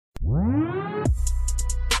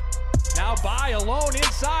by alone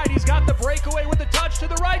inside. He's got the breakaway with the touch to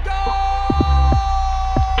the right. Goal!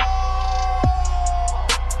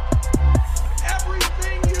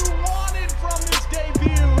 Everything you wanted from this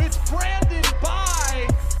debut. It's Brandon Bye.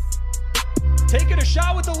 Taking a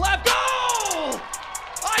shot with the left. Goal!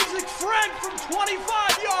 Isaac French from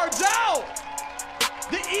 25 yards out.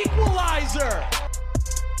 The equalizer.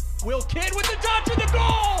 Will Kidd with the touch of the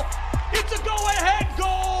goal. It's a go-ahead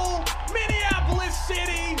goal. Minneapolis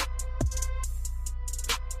City.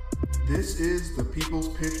 This is the People's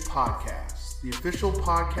Pitch Podcast, the official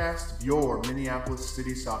podcast of your Minneapolis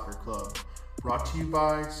City Soccer Club, brought to you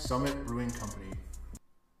by Summit Brewing Company.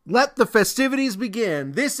 Let the festivities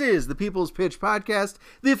begin. This is the People's Pitch Podcast,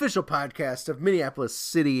 the official podcast of Minneapolis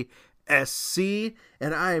City SC,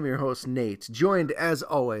 and I am your host, Nate, joined as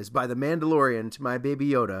always by the Mandalorian to my baby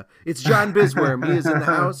Yoda. It's John Bisworm. He is in the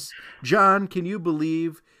house. John, can you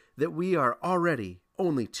believe that we are already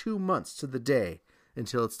only 2 months to the day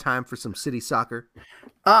until it's time for some city soccer?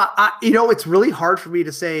 It's really hard for me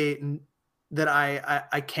to say that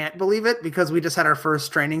I can't believe it because we just had our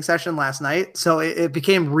first training session last night. So it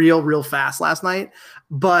became real fast last night.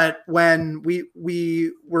 But when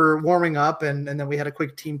we were warming up and then we had a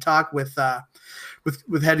quick team talk with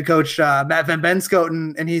head coach Matt Van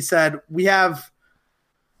Benschoten, and he said, we have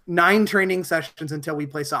 9 training sessions until we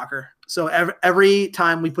play soccer. So every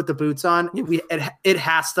time we put the boots on, it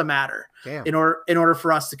has to matter. Damn. in order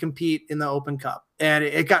for us to compete in the Open Cup. And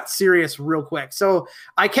it got serious real quick. So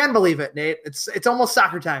I can believe it, Nate. It's almost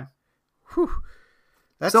soccer time. Whew.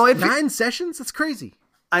 That's So 9 sessions? That's crazy.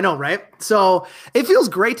 I know, right? So it feels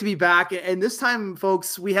great to be back. And this time,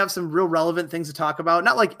 folks, we have some real relevant things to talk about.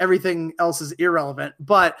 Not like everything else is irrelevant,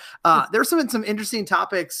 but there's some interesting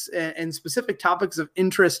topics and specific topics of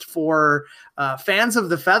interest for fans of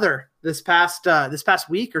the Feather this past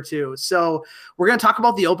week or two. So we're going to talk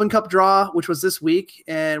about the Open Cup draw, which was this week,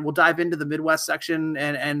 and we'll dive into the Midwest section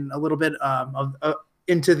and a little bit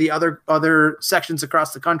into the other sections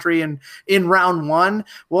across the country. And in round 1,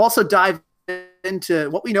 we'll also dive into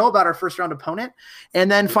what we know about our first round opponent. And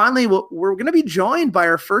then finally, we're going to be joined by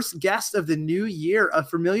our first guest of the new year, a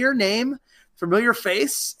familiar name, familiar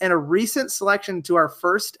face, and a recent selection to our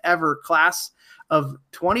first ever class of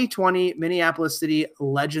 2020 Minneapolis City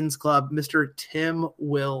Legends Club, Mr. Tim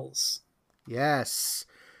Wills. Yes.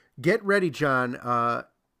 Get ready, John.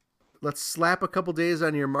 Let's slap a couple days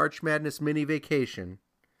on your March Madness mini vacation,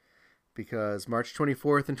 because March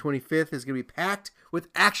 24th and 25th is going to be packed with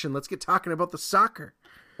action. Let's get talking about the soccer.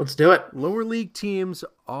 Let's do it. Lower league teams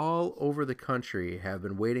all over the country have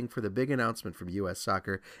been waiting for the big announcement from U.S.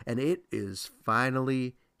 Soccer, and it is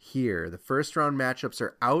finally here. The first round matchups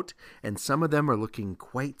are out, and some of them are looking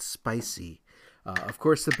quite spicy. Of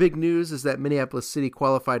course, the big news is that Minneapolis City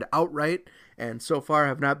qualified outright, and so far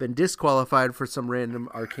have not been disqualified for some random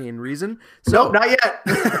arcane reason. So, nope, not yet.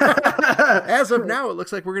 As of now, it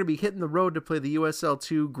looks like we're going to be hitting the road to play the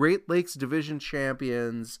USL2 Great Lakes Division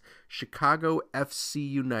champions, Chicago FC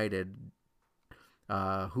United,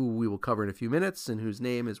 who we will cover in a few minutes, and whose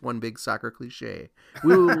name is one big soccer cliche.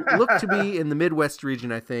 We will look to be in the Midwest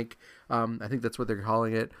region, I think. I think that's what they're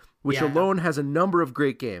calling it, which alone has a number of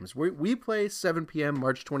great games. We play 7 p.m.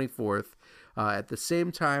 March 24th. At the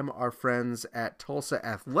same time, our friends at Tulsa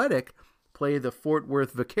Athletic play the Fort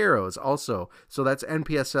Worth Vaqueros also. So that's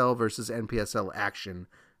NPSL versus NPSL action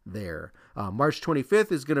there. March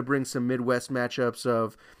 25th is going to bring some Midwest matchups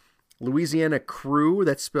of Louisiana Crew,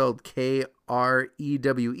 that's spelled Krewe,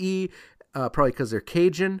 probably because they're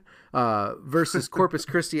Cajun, versus Corpus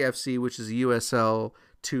Christi FC, which is a USL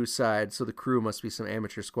 2 side, so the Crew must be some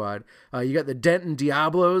amateur squad. You got the Denton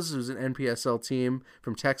Diablos, who's an NPSL team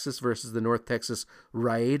from Texas, versus the North Texas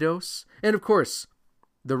Rayados. And of course,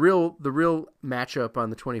 the real matchup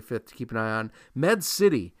on the 25th to keep an eye on, Med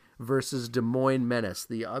City versus Des Moines Menace.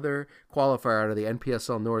 The other qualifier out of the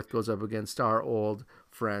NPSL North goes up against our old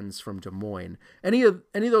friends from Des Moines. Any of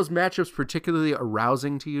those matchups particularly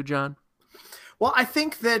arousing to you, John? Well, I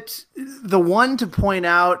think that the one to point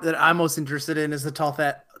out that I'm most interested in is the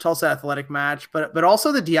Tulsa Athletic match, but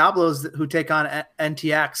also the Diablos who take on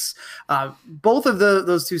NTX. Both of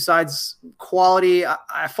those two sides, quality.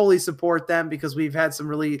 I fully support them because we've had some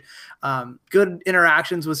really good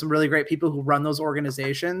interactions with some really great people who run those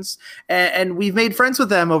organizations, and we've made friends with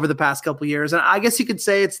them over the past couple of years. And I guess you could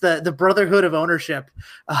say it's the brotherhood of ownership.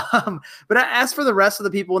 But as for the rest of the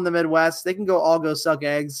people in the Midwest, they can all go suck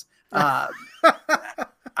eggs. I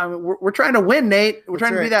mean, we're trying to win, Nate. We're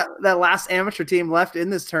trying to be that last amateur team left in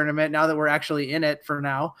this tournament now that we're actually in it for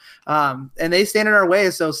now. And they stand in our way,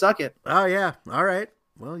 so suck it. Oh, yeah. All right.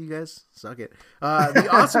 well, you guys suck it. The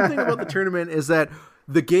awesome thing about the tournament is that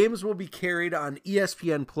the games will be carried on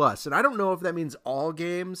ESPN Plus, and I don't know if that means all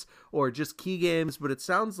games or just key games, but it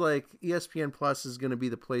sounds like ESPN Plus is going to be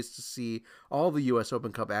the place to see all the U.S.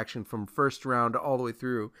 Open Cup action from first round all the way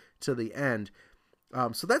through to the end.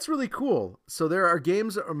 So that's really cool. So there are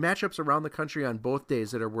games or matchups around the country on both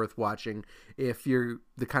days that are worth watching if you're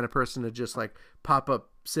the kind of person to just like pop up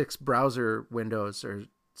 6 browser windows or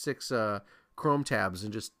 6 Chrome tabs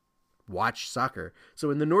and just watch soccer.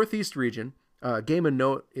 So in the Northeast region, game of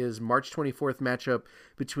note is March 24th matchup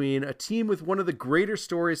between a team with one of the greater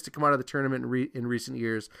stories to come out of the tournament in recent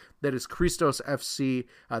years. That is Christos FC.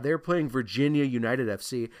 They're playing Virginia United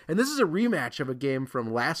FC. And this is a rematch of a game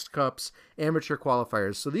from last Cup's amateur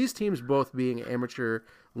qualifiers. So these teams, both being amateur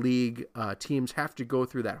league teams, have to go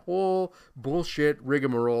through that whole bullshit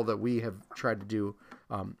rigmarole that we have tried to do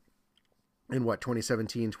in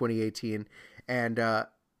 2017, 2018.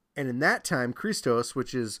 And in that time, Christos,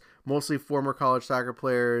 which is mostly former college soccer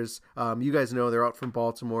players, you guys know they're out from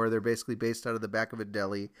Baltimore. They're basically based out of the back of a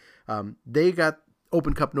deli. They got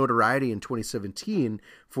Open Cup notoriety in 2017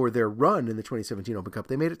 for their run in the 2017 Open Cup.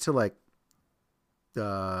 They made it to like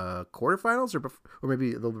the quarterfinals or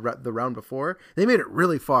maybe the round before. They made it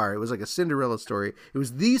really far. It was like a Cinderella story. It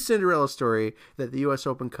was the Cinderella story that the U.S.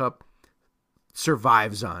 Open Cup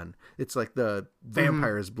survives on. It's like the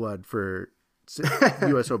vampire's blood for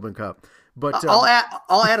U.S. Open Cup. But I'll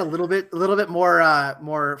add a little bit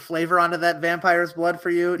more flavor onto that vampire's blood for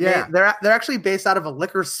you. Yeah, they're actually based out of a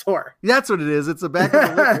liquor store. That's what it is. It's the back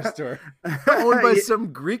of a liquor store owned by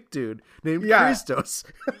some Greek dude named Christos.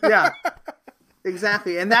 Yeah,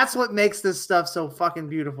 exactly. And that's what makes this stuff so fucking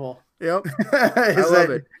beautiful. Yep, I love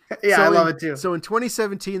it. Yeah, so I love it too. So in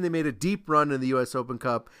 2017, they made a deep run in the U.S. Open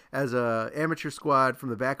Cup as a amateur squad from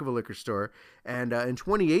the back of a liquor store. And in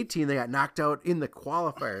 2018, they got knocked out in the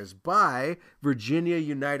qualifiers by Virginia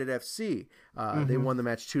United FC. They won the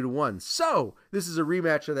match 2-1. So this is a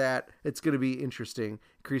rematch of that. It's going to be interesting.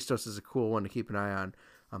 Christos is a cool one to keep an eye on.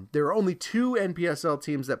 There are only 2 NPSL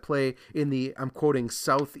teams that play in the, I'm quoting,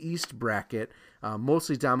 Southeast bracket,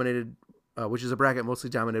 mostly dominated which is a bracket mostly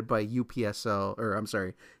dominated by USL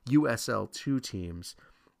 2 teams.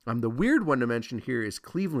 The weird one to mention here is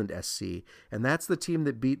Cleveland SC, and that's the team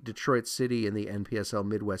that beat Detroit City in the NPSL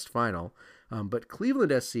Midwest Final. But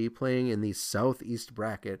Cleveland SC, playing in the Southeast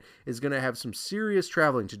bracket, is going to have some serious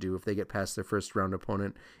traveling to do if they get past their first round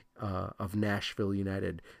opponent of Nashville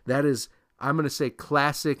United. That is, I'm going to say,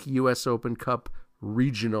 classic U.S. Open Cup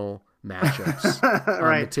regional matchups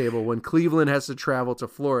on the table when Cleveland has to travel to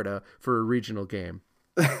Florida for a regional game.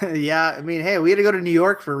 Yeah, I mean, hey, we had to go to New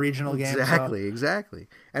York for a regional game. Exactly.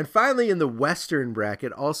 And finally, in the Western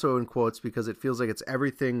bracket, also in quotes because it feels like it's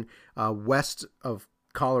everything west of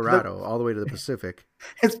Colorado all the way to the Pacific.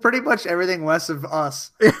 It's pretty much everything west of us.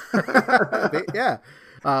 Yeah.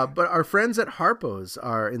 But our friends at Harpo's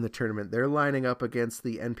are in the tournament. They're lining up against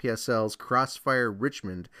the NPSL's Crossfire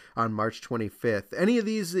Richmond on March 25th. Any of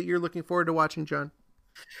these that you're looking forward to watching, John?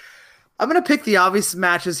 I'm going to pick the obvious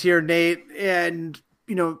matches here, Nate. And,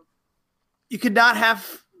 you could not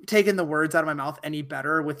have taken the words out of my mouth any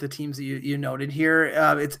better with the teams that you noted here.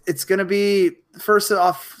 It's going to be, first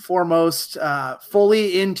off, foremost,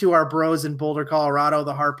 fully into our bros in Boulder, Colorado,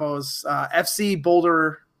 the Harpo's, FC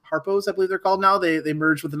Boulder Harpo's, I believe they're called now. They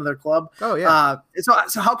merged with another club. Oh yeah. So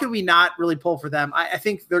how can we not really pull for them? I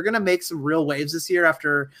think they're going to make some real waves this year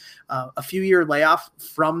after a few year layoff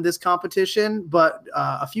from this competition. But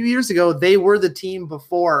a few years ago, they were the team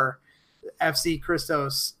before FC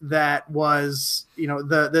Christos that was,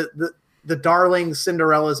 the darling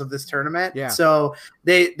Cinderellas of this tournament. Yeah. So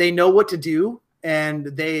they know what to do. And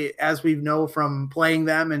they, as we know from playing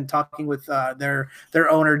them and talking with their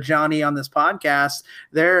owner Johnny on this podcast,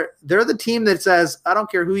 they're the team that says, I don't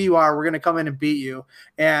care who you are, we're going to come in and beat you.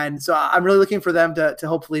 And so I'm really looking for them to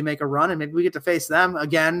hopefully make a run, and maybe we get to face them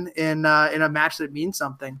again in a match that means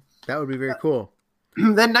something. That would be very cool.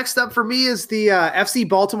 Then next up for me is the FC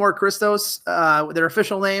Baltimore Christos, their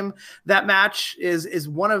official name. That match is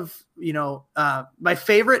one of my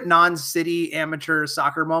favorite non-city amateur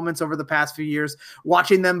soccer moments over the past few years.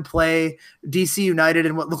 Watching them play DC United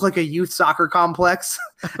in what looked like a youth soccer complex,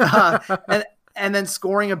 and then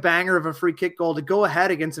scoring a banger of a free kick goal to go ahead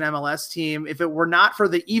against an MLS team. If it were not for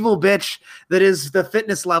the evil bitch that is the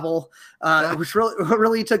fitness level, which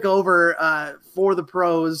really took over for the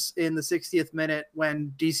pros in the 60th minute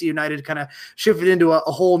when DC United kind of shifted into a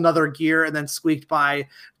whole nother gear and then squeaked by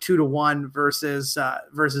 2-1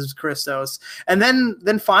 versus Christos. And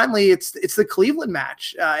then finally it's the Cleveland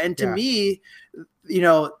match. And to me,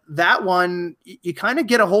 that one, you kind of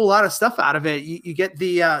get a whole lot of stuff out of it. You get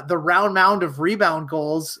the round mound of rebound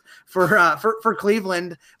goals for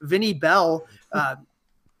Cleveland, Vinny Bell,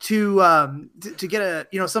 to get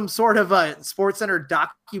a some sort of a SportsCenter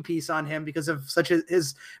docu piece on him because of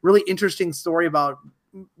his really interesting story about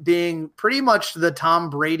being pretty much the Tom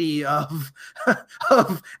Brady of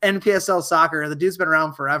NPSL soccer. The dude's been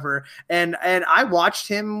around forever. And I watched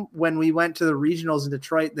him when we went to the regionals in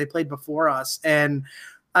Detroit. They played before us. And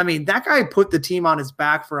I mean, that guy put the team on his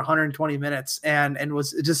back for 120 minutes and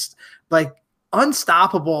was just like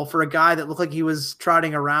unstoppable for a guy that looked like he was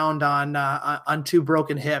trotting around on two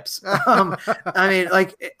broken hips. I mean,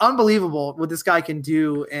 like, unbelievable what this guy can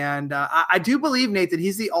do. And I do believe, Nate, that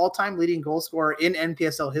he's the all-time leading goal scorer in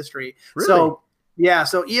NPSL history. Really? So yeah,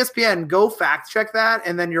 so ESPN, go fact check that,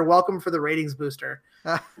 and then you're welcome for the ratings booster.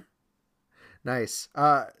 Nice.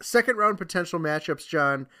 Second round potential matchups,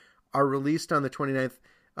 John, are released on the 29th.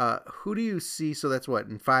 Who do you see? So that's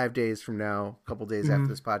in 5 days from now, a couple days after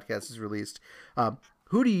this podcast is released.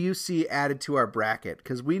 Who do you see added to our bracket?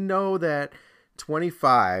 Because we know that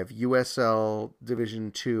 25 USL Division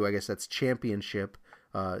 2, I guess that's championship,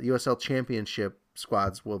 USL championship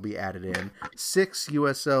squads will be added in, 6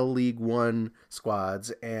 USL League 1 squads,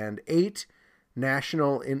 and 8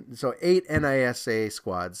 8 NISA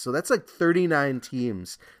squads. So that's like 39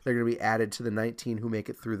 teams that are going to be added to the 19 who make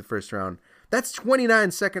it through the first round. That's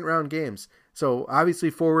 29 second round games. So obviously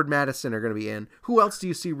Forward Madison are going to be in. Who else do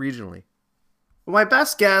you see regionally? My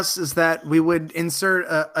best guess is that we would insert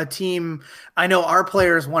a team I know our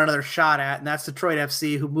players want another shot at, and that's Detroit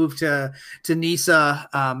FC, who moved to NISA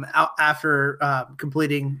after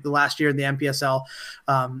completing the last year in the NPSL.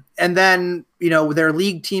 And then, their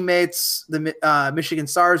league teammates, the Michigan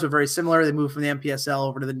Stars, were very similar. They moved from the NPSL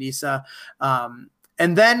over to the NISA.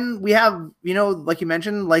 And then we have, like you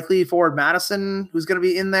mentioned, likely Forward Madison, who's going to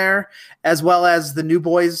be in there, as well as the new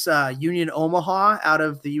boys, Union Omaha, out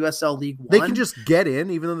of the USL League 1. They can just get in,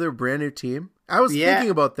 even though they're a brand new team. I was thinking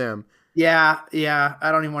about them. Yeah.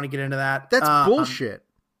 I don't even want to get into that. That's bullshit.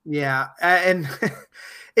 Yeah. And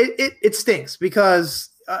it stinks because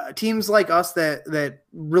teams like us that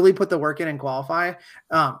really put the work in and qualify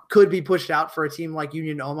could be pushed out for a team like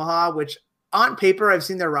Union Omaha, which on paper, I've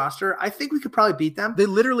seen their roster. I think we could probably beat them. They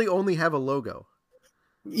literally only have a logo.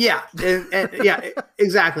 Yeah. And yeah,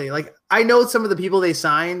 exactly. Like, I know some of the people they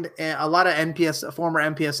signed, a lot of former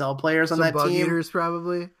NPSL players on that team. Some bug eaters,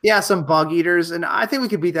 probably. Yeah, some bug eaters. And I think we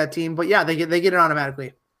could beat that team. But yeah, they get it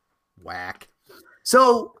automatically. Whack.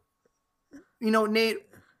 So, Nate,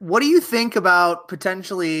 what do you think about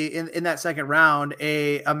potentially in that second round,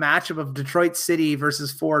 a matchup of Detroit City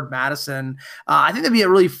versus Forward Madison? I think that'd be a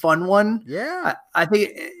really fun one. Yeah. I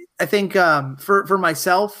think for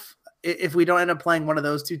myself, if we don't end up playing one of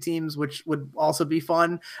those two teams, which would also be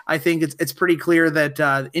fun, I think it's pretty clear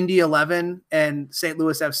that Indy 11 and St.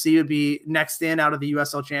 Louis FC would be next in out of the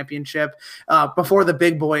USL Championship before the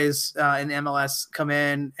big boys in the MLS come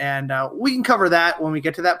in. And we can cover that when we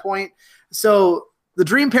get to that point. So the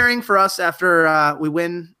dream pairing for us after we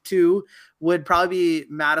win 2 would probably be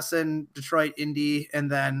Madison, Detroit, Indy, and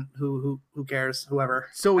then who cares, whoever.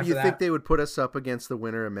 So you think they would put us up against the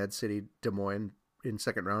winner of Med City Des Moines in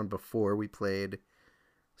second round before we played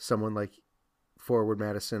someone like Forward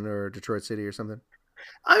Madison or Detroit City or something?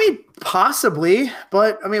 I mean, possibly,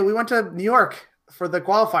 but I mean, we went to New York for the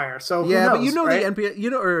qualifier, so yeah, who knows, but right? the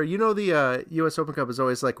NBA, the U.S. Open Cup is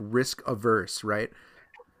always like risk averse, right?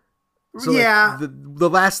 So yeah, like the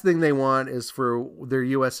last thing they want is for their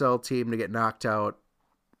USL team to get knocked out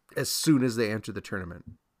as soon as they enter the tournament.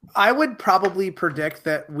 I would probably predict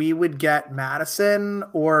that we would get Madison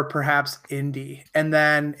or perhaps Indy, and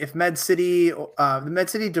then if the Med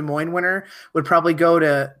City Des Moines winner would probably go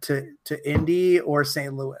to Indy or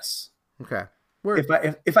St. Louis. Okay,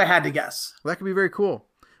 if I had to guess, well, that could be very cool.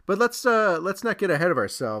 But let's not get ahead of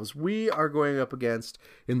ourselves. We are going up against,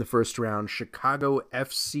 in the first round, Chicago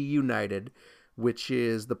FC United, which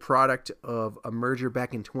is the product of a merger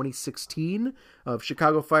back in 2016 of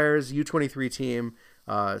Chicago Fire's U23 team,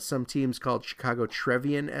 some teams called Chicago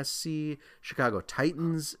Trevian SC, Chicago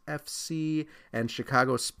Titans FC, and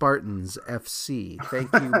Chicago Spartans FC.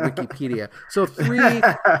 Thank you, Wikipedia.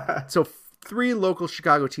 So three local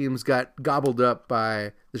Chicago teams got gobbled up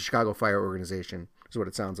by the Chicago Fire organization, is what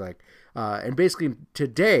it sounds like. And basically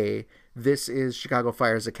today, this is Chicago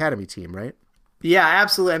Fire's academy team, right? Yeah,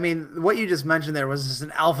 absolutely. I mean, what you just mentioned there was just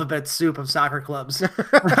an alphabet soup of soccer clubs.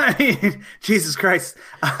 I mean, Jesus Christ.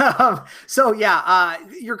 So yeah,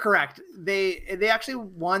 you're correct. They actually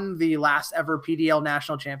won the last ever PDL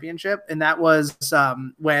national championship. And that was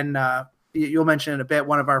when you'll mention in a bit,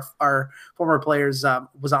 one of our former players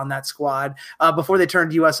was on that squad before they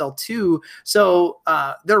turned USL 2. So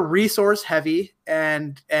they're resource heavy.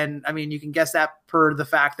 And I mean, you can guess that per the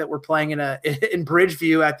fact that we're playing in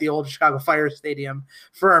Bridgeview at the old Chicago Fire Stadium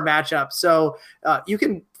for our matchup. So you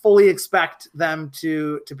can fully expect them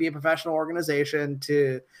to be a professional organization,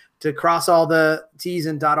 to cross all the T's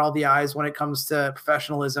and dot all the I's when it comes to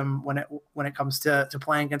professionalism, when it comes to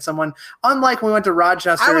playing against someone. Unlike when we went to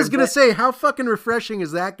Rochester. I was going to say, how fucking refreshing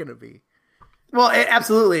is that going to be? Well,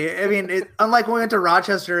 absolutely. I mean, unlike when we went to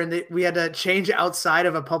Rochester and we had to change outside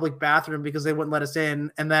of a public bathroom because they wouldn't let us in.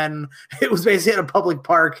 And then it was basically at a public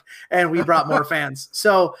park and we brought more fans.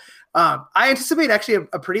 So I anticipate actually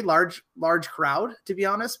a pretty large crowd, to be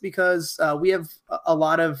honest, because we have a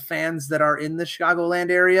lot of fans that are in the Chicagoland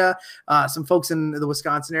area, some folks in the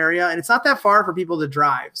Wisconsin area, and it's not that far for people to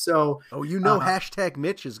drive. So, hashtag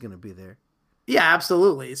Mitch is going to be there. Yeah,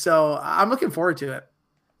 absolutely. So I'm looking forward to it.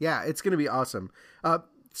 Yeah, it's going to be awesome. Are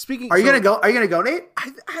you going to go? Are you going to go, Nate?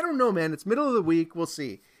 I don't know, man. It's middle of the week. We'll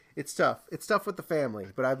see. It's tough. It's tough with the family,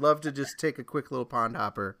 but I'd love to just take a quick little pond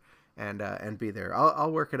hopper and be there.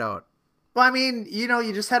 I'll work it out. Well, I mean,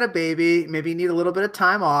 you just had a baby. Maybe you need a little bit of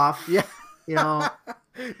time off. Yeah.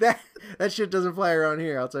 That shit doesn't fly around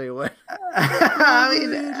here. I'll tell you what. I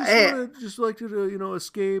mean, just like to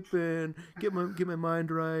escape and get my mind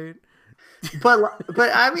right. But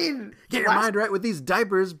I mean, get your mind right with these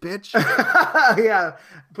diapers, bitch. Yeah,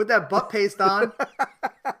 put that butt paste on.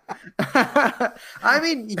 I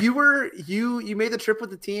mean, you made the trip with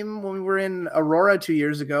the team when we were in Aurora 2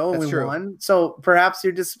 years ago and we won. So perhaps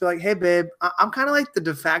you're just like, hey, babe, I'm kind of like the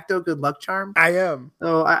de facto good luck charm. I am.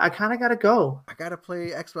 So I kind of got to go. I got to play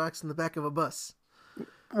Xbox in the back of a bus.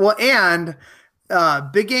 Well, and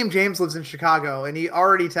Big Game James lives in Chicago, and he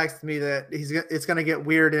already texted me that it's going to get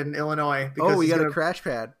weird in Illinois. Because we got a crash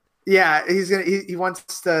pad. Yeah, he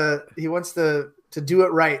wants to do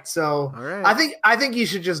it right. So all right. I think you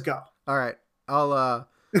should just go. All right, I'll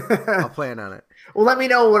plan on it. Well, let me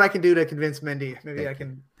know what I can do to convince Mindy. Maybe I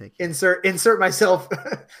can insert myself,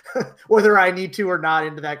 whether I need to or not,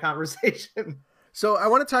 into that conversation. So I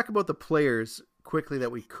want to talk about the players quickly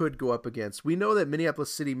that we could go up against. We know that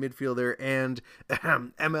Minneapolis City midfielder and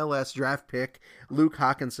MLS draft pick Luke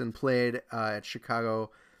Hawkinson played at Chicago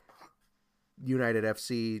United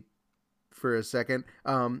FC for a second.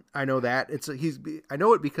 I know that I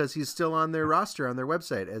know it because he's still on their roster on their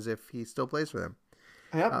website as if he still plays for them.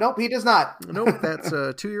 Yep. Nope, he does not. Nope, that's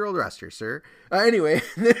a 2-year-old roster, sir. Anyway,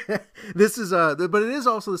 this is but it is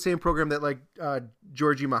also the same program that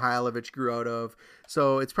Georgi Mihailovic grew out of.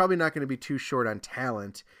 So it's probably not going to be too short on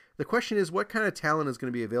talent. The question is, what kind of talent is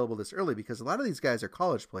going to be available this early? Because a lot of these guys are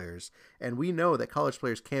college players, and we know that college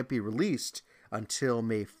players can't be released until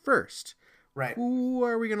May 1st. Right. Who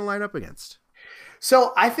are we going to line up against?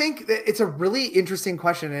 So I think that it's a really interesting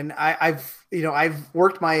question, and I've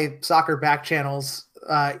worked my soccer back channels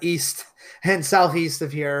east and southeast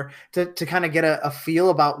of here to kind of get a feel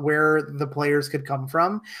about where the players could come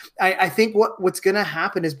from. I think what's going to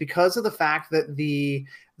happen is, because of the fact that the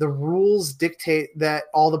rules dictate that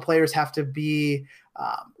all the players have to be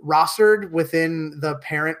rostered within the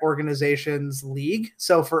parent organization's league.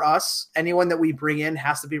 So for us, anyone that we bring in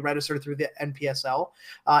has to be registered through the NPSL.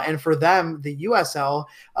 And for them, the USL,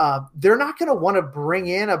 they're not going to want to bring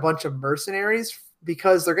in a bunch of mercenaries,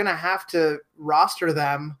 because they're going to have to roster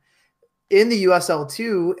them in the USL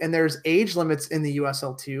 2, and there's age limits in the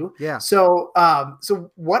USL 2. Yeah. So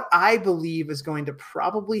what I believe is going to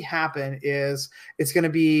probably happen is it's going to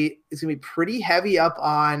be pretty heavy up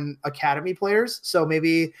on academy players. So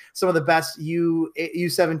maybe some of the best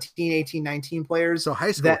U17, 18, 19 players. So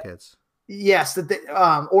high school kids. Yes.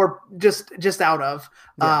 Or just out of,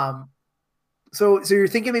 yeah. So you're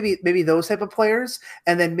thinking maybe those type of players,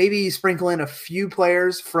 and then maybe you sprinkle in a few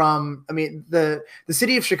players from. I mean, the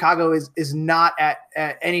city of Chicago is not at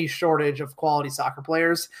any shortage of quality soccer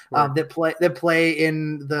players that play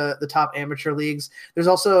in the top amateur leagues. There's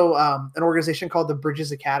also an organization called the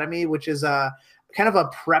Bridges Academy, which is a kind of a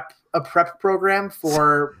prep program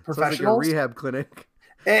for professionals. Like a rehab clinic.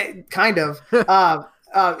 Kind of.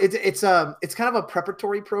 It's kind of a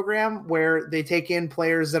preparatory program where they take in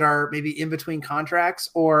players that are maybe in between contracts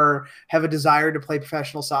or have a desire to play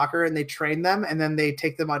professional soccer, and they train them, and then they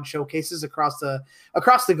take them on showcases across the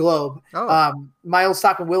globe. Oh. Miles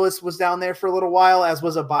Stockton Willis was down there for a little while, as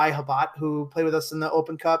was Abai Habat, who played with us in the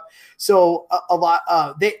Open Cup. So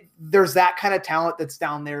there's that kind of talent that's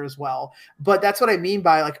down there as well. But that's what I mean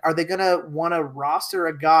by, like, are they going to want to roster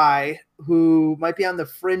a guy who might be on the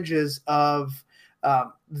fringes of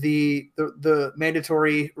the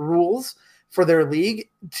mandatory rules for their league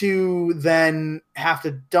to then have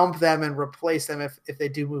to dump them and replace them if they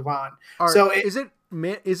do move on. Is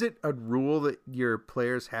it a rule that your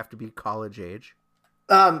players have to be college age?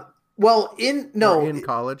 Well, in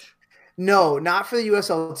college. No, not for the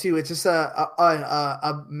USL2. It's just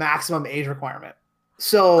a maximum age requirement.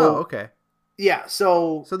 So okay. Yeah,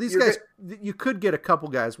 so these guys, you could get a couple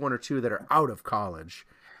guys, one or two that are out of college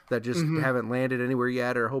that just haven't landed anywhere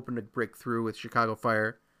yet or hoping to break through with Chicago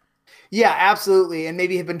Fire. Yeah, absolutely, and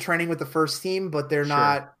maybe have been training with the first team, but they're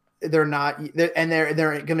not. They're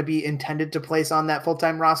going to be intended to place on that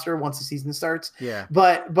full-time roster once the season starts. Yeah.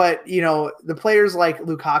 But the players like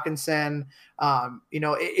Luke Hawkinson,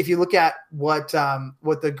 if you look at what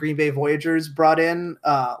the Green Bay Voyagers brought in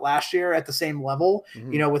last year at the same level,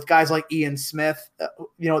 with guys like Ian Smith,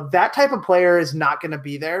 that type of player is not going to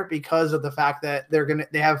be there because of the fact that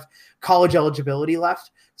they have college eligibility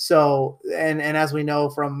left. So, and as we know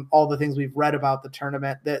from all the things we've read about the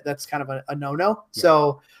tournament, that's kind of a no-no. Yeah.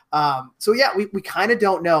 So we kind of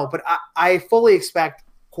don't know, but I fully expect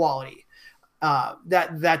quality.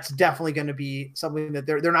 That's definitely going to be something that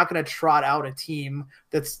they're not going to trot out a team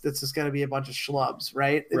that's just going to be a bunch of schlubs,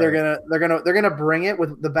 right? They're going to bring it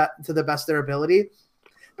with to the best of their ability.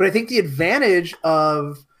 But I think the advantage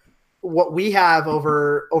of what we have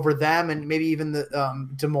over them and maybe even the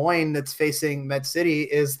Des Moines that's facing Med City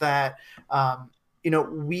is that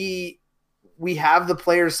we have the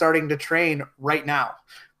players starting to train right now.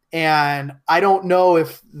 And I don't know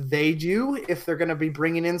if they're going to be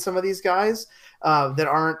bringing in some of these guys that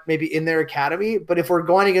aren't maybe in their academy. But if we're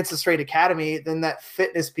going against a straight academy, then that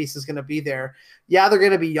fitness piece is going to be there. Yeah, they're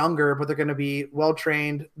going to be younger, but they're going to be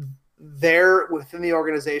well-trained there within the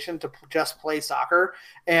organization to just play soccer.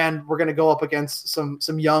 And we're going to go up against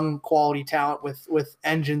some young quality talent with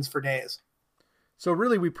engines for days. So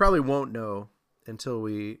really, we probably won't know until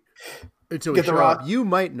we show up. You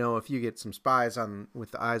might know if you get some spies with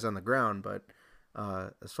the eyes on the ground, but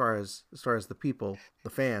as far as the people, the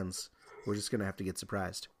fans, we're just gonna have to get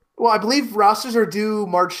surprised. Well, I believe rosters are due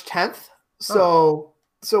March 10th, so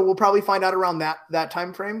we'll probably find out around that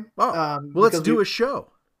time frame. Well, let's do a show.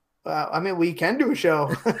 We can do a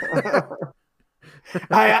show.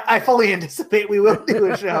 I fully anticipate we will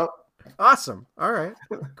do a show. Awesome. All right.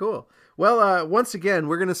 Cool. Well, once again,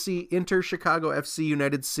 we're going to see Inter Chicago FC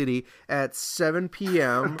United City at 7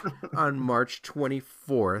 p.m. on March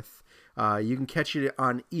 24th. You can catch it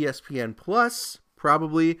on ESPN Plus,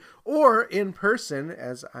 probably, or in person,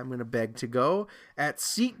 as I'm going to beg to go, at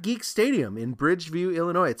SeatGeek Stadium in Bridgeview,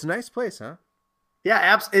 Illinois. It's a nice place, huh?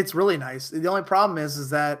 Yeah, it's really nice. The only problem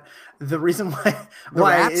is that the reason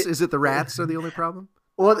why is it the rats are the only problem?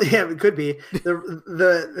 Well, yeah, it could be.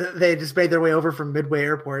 They just made their way over from Midway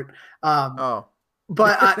Airport. But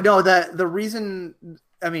no, the reason,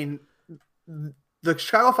 the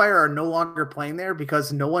Chicago Fire are no longer playing there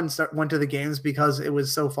because no one went to the games because it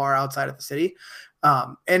was so far outside of the city.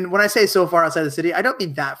 And when I say so far outside the city, I don't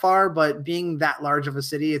mean that far, but being that large of a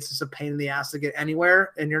city, it's just a pain in the ass to get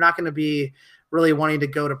anywhere. And you're not going to be really wanting to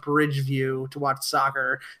go to Bridgeview to watch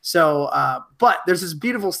soccer. So, but there's this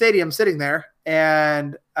beautiful stadium sitting there.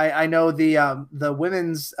 And I know the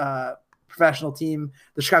women's professional team,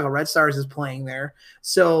 the Chicago Red Stars, is playing there.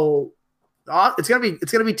 So it's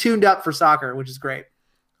gonna be tuned up for soccer, which is great.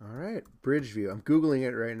 All right, Bridgeview. I'm Googling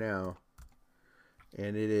it right now,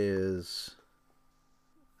 and it is.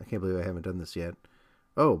 I can't believe I haven't done this yet.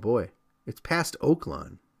 Oh boy, it's past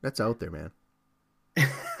Oaklawn. That's out there, man.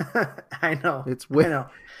 I know. I know.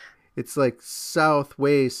 It's like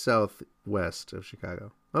way southwest of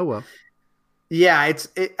Chicago. Oh well. Yeah, I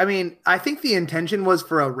think the intention was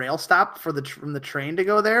for a rail stop from the train to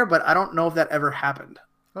go there, but I don't know if that ever happened.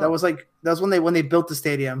 Oh. That was when they built the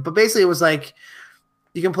stadium. But basically, it was like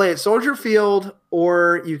you can play at Soldier Field,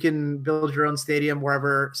 or you can build your own stadium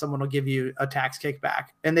wherever someone will give you a tax kickback.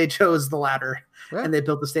 And they chose the latter, and they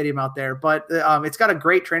built the stadium out there. But it's got a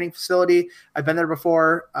great training facility. I've been there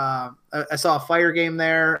before. I saw a Fire game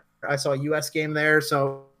there. I saw a U.S. game there.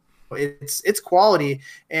 So it's quality,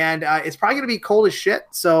 and it's probably going to be cold as shit.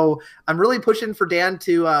 So I'm really pushing for Dan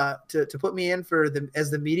to put me in as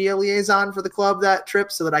the media liaison for the club that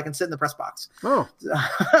trip, so that I can sit in the press box. Oh,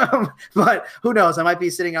 but who knows? I might be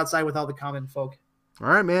sitting outside with all the common folk. All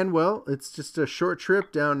right, man. Well, it's just a short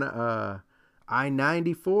trip down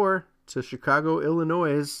I-94 to Chicago,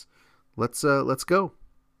 Illinois. Let's go.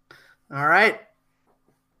 All right.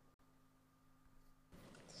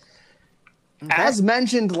 Okay. As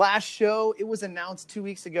mentioned last show, it was announced 2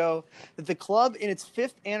 weeks ago that the club in its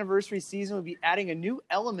 5th anniversary season will be adding a new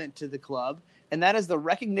element to the club, and that is the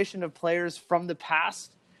recognition of players from the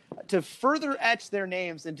past to further etch their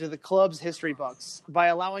names into the club's history books by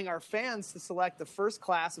allowing our fans to select the first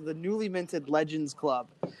class of the newly minted Legends Club.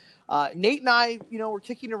 Nate and I, were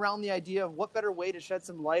kicking around the idea of what better way to shed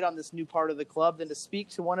some light on this new part of the club than to speak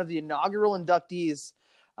to one of the inaugural inductees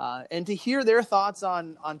and to hear their thoughts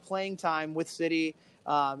on playing time with City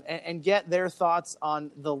and get their thoughts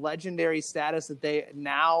on the legendary status that they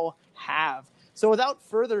now have. So without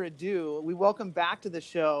further ado, we welcome back to the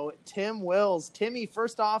show Tim Wills. Timmy,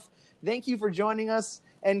 first off, thank you for joining us,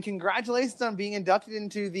 and congratulations on being inducted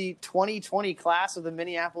into the 2020 class of the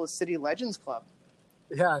Minneapolis City Legends Club.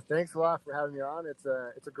 Yeah, thanks a lot for having me on. It's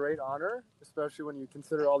a great honor, especially when you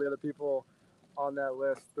consider all the other people on that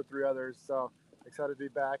list, the 3 others. So excited to be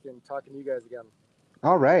back and talking to you guys again.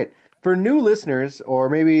 All right. For new listeners, or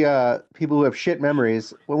maybe people who have shit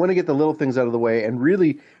memories, we want to get the little things out of the way and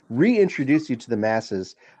really reintroduce you to the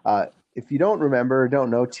masses. If you don't remember or don't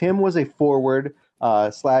know, Tim was a forward /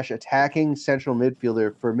 attacking central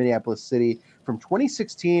midfielder for Minneapolis City from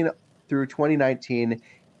 2016 through 2019,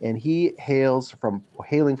 and he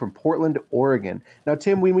hailing from Portland, Oregon. Now,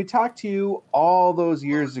 Tim, when we talked to you all those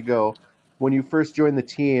years ago when you first joined the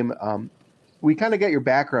team, we kind of got your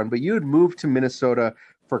background, but you had moved to Minnesota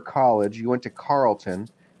for college. You went to Carleton,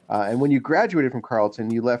 and when you graduated from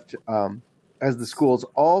Carleton, you left as the school's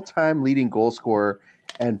all-time leading goal scorer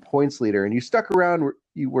and points leader, and you stuck around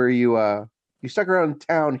you stuck around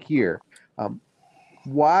town here.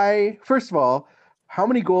 Why? First of all, how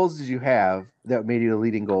many goals did you have that made you the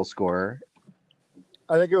leading goal scorer?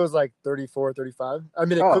 I think it was like 34, 35. I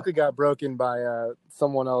mean, it quickly got broken by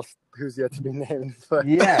someone else who's yet to be named. But...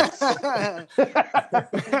 Yes.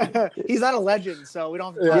 He's not a legend, so we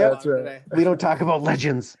don't have to talk about him today. We don't talk about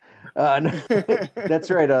legends.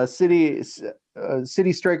 That's right. City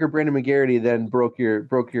striker Brendan McGarity then broke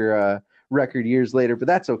your record years later, but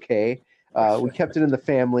that's okay. We kept it in the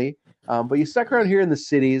family. But you stuck around here in the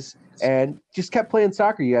cities and just kept playing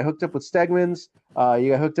soccer. You got hooked up with Stegman's,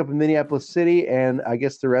 you got hooked up with Minneapolis City, and I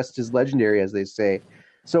guess the rest is legendary, as they say.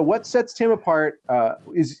 So what sets Tim apart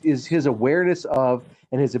is his awareness of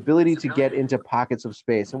and his ability to get into pockets of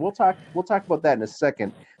space. And we'll talk about that in a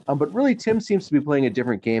second. But really, Tim seems to be playing a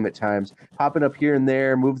different game at times, popping up here and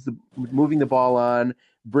there, moving the ball on,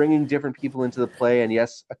 bringing different people into the play, and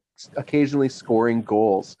yes, occasionally scoring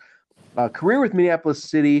goals. Career with Minneapolis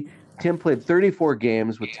City, Tim played 34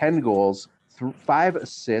 games with 10 goals, 5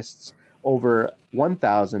 assists, over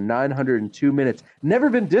 1,902 minutes. Never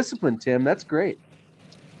been disciplined, Tim. That's great.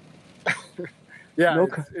 Yeah,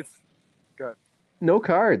 it's good. No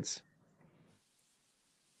cards.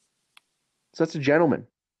 Such a gentleman.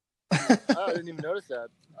 I didn't even notice that.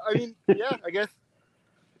 I mean, yeah, I guess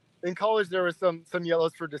in college there was some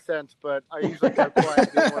yellows for dissent, but I usually kept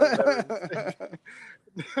quiet. Being one of the veterans.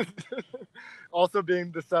 Also,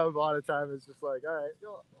 being the sub a lot of time is just like, all right,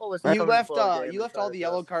 I'll listen. You left all the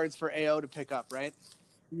yellow cards for AO to pick up, right?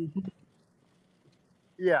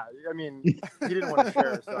 Yeah, I mean, he didn't want to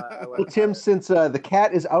share, so I let Well, Tim, since the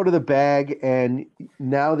cat is out of the bag, and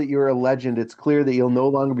now that you're a legend, it's clear that you'll no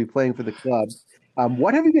longer be playing for the club.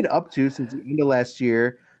 What have you been up to since the end of last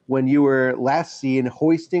year when you were last seen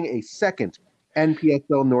hoisting a second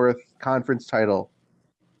NPSL North Conference title?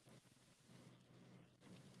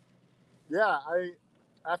 Yeah,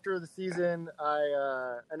 after the season,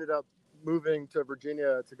 I ended up moving to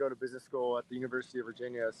Virginia to go to business school at the University of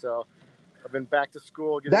Virginia. So I've been back to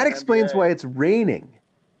school. That explains why it's raining.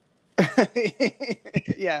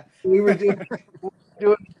 Yeah. We were doing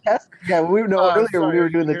the test. Yeah, earlier sorry, when we were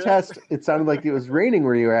doing the that? test, it sounded like it was raining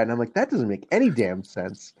where you were at, and I'm like, that doesn't make any damn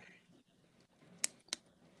sense.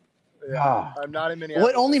 Yeah, I'm not in Minneapolis.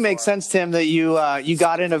 Well, it only makes sense, Tim, that you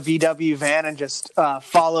got in a VW van and just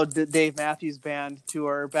followed the Dave Matthews Band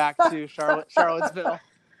tour back to Charlottesville.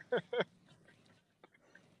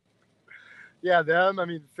 Yeah, them. I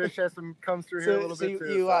mean, Fish has comes through here a little bit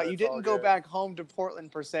too. You didn't go back home to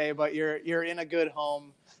Portland per se, but you're in a good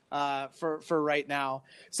home for right now.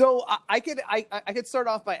 So I could start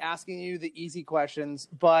off by asking you the easy questions,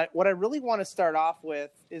 but what I really want to start off with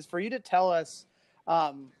is for you to tell us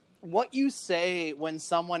what you say when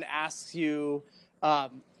someone asks you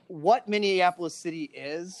what Minneapolis City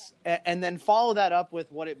is, and then follow that up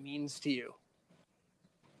with what it means to you.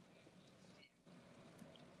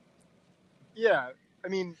 Yeah, I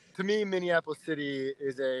mean, to me, Minneapolis City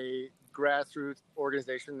is a grassroots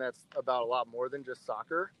organization that's about a lot more than just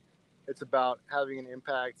soccer. It's about having an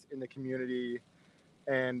impact in the community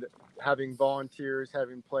and having volunteers,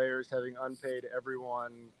 having players, having unpaid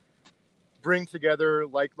everyone bring together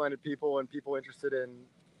like-minded people and people interested in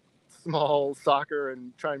small soccer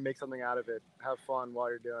and try and make something out of it. Have fun while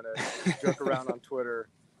you're doing it. Joke around on Twitter.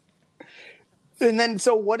 And then,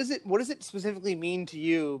 so what does it specifically mean to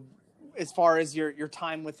you as far as your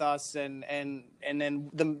time with us and then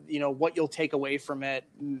what you'll take away from it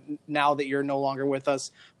now that you're no longer with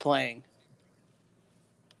us playing?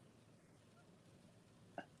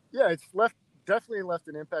 Yeah, it's definitely left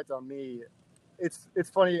an impact on me. It's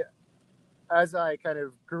funny, as I kind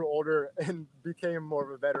of grew older and became more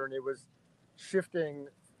of a veteran, it was shifting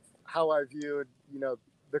how I viewed,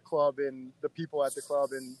 the club and the people at the club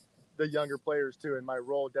and the younger players too. And my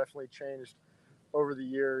role definitely changed over the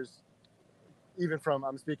years, even from,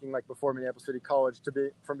 I'm speaking like before Minneapolis City College,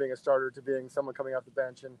 from being a starter to being someone coming off the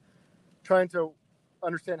bench and trying to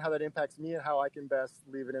understand how that impacts me and how I can best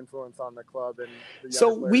leave an influence on the club. And the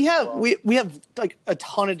so we have as well. we have like a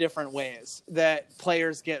ton of different ways that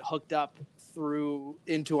players get hooked up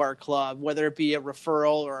into our club, whether it be a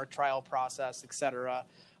referral or a trial process, etc.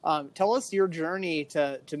 Tell us your journey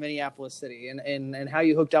to Minneapolis City and how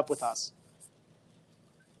you hooked up with us.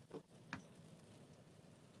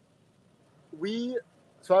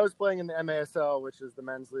 So I was playing in the MASL, which is the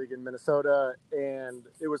men's league in Minnesota, and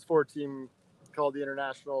it was for a team called the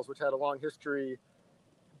Internationals, which had a long history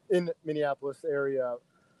in Minneapolis area.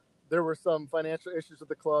 There were some financial issues with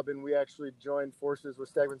the club, and we actually joined forces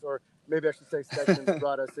with Stegman's, or maybe I should say Stegman's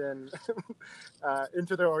brought us in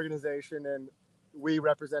into their organization, and we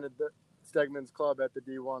represented the Stegman's club at the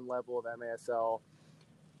D1 level of MASL.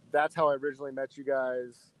 That's how I originally met you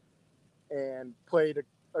guys and played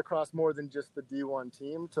across more than just the D1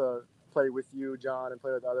 team to play with you, John, and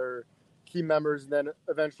play with other key members, and then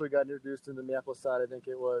eventually got introduced in the Minneapolis side. I think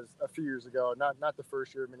it was a few years ago, not the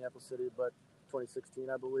first year of Minneapolis City, but 2016,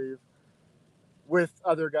 I believe, with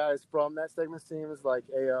other guys from that Stegman's teams like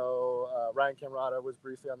AO, Ryan Camerata was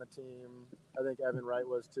briefly on the team. I think Evan Wright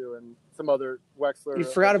was too, and some other Wexler. You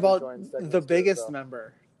forgot about the biggest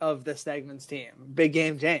member of the Stegman's team, Big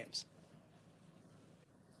Game James.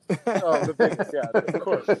 Oh, the biggest, yeah, of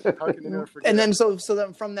course. How can you never forget? And then so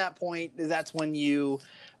then from that point, that's when you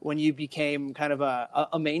became kind of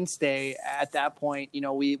a mainstay at that point.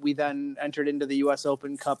 We then entered into the U.S.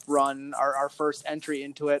 Open Cup run, our first entry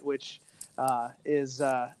into it, which is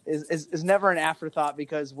never an afterthought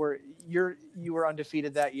because you were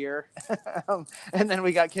undefeated that year, and then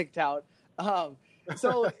we got kicked out.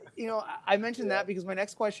 So, I mentioned that because my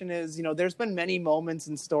next question is, there's been many moments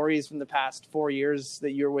and stories from the past 4 years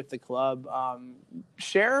that you're with the club.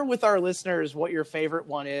 Share with our listeners what your favorite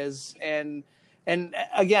one is. And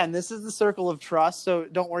again, this is the circle of trust. So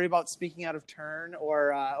don't worry about speaking out of turn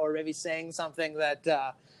or maybe saying something that,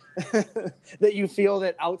 that you feel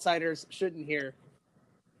that outsiders shouldn't hear.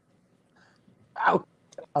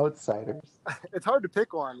 Outsiders. It's hard to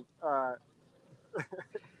pick one.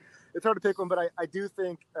 It's hard to pick one, but I do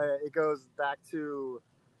think it goes back to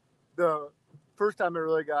the first time I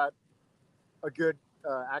really got a good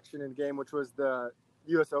action in game, which was the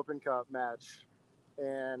U.S. Open Cup match.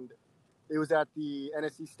 And it was at the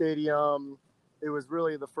NSC Stadium. It was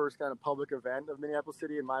really the first kind of public event of Minneapolis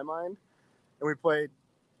City in my mind. And we played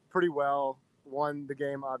pretty well, won the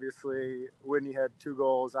game, obviously. Whitney had 2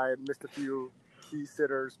 goals. I had missed a few key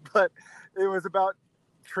sitters, but it was about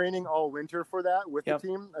training all winter for that with the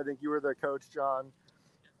team. I think you were the coach, John.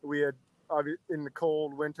 We had in the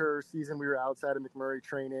cold winter season, we were outside of McMurray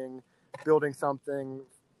training, building something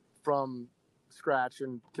from scratch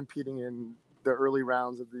and competing in the early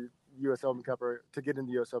rounds of the U.S. Open Cup or to get in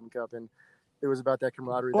the U.S. Open Cup. And it was about that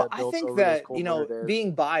camaraderie that built over those cold winter days.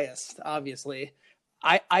 Being biased, obviously,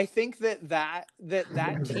 I think that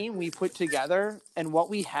team we put together and what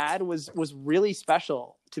we had was really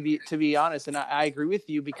special, to be honest. And I agree with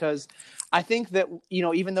you because I think that,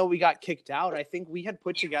 even though we got kicked out, I think we had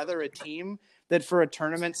put together a team that for a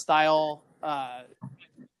tournament style,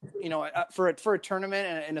 for a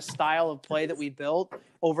tournament and a style of play that we built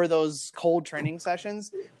over those cold training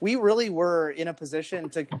sessions, we really were in a position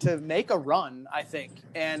to make a run, I think.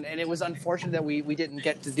 And it was unfortunate that we didn't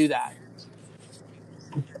get to do that.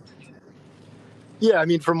 Yeah, I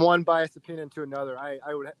mean, from one biased opinion to another,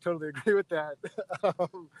 I would totally agree with that.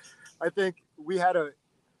 I think we had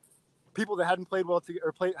people that hadn't played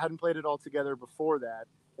hadn't played it all together before that,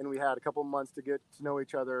 and we had a couple months to get to know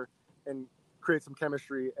each other and create some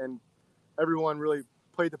chemistry, and everyone really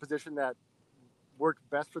played the position that worked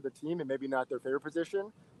best for the team, and maybe not their favorite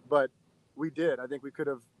position, but we did. I think we could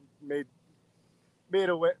have made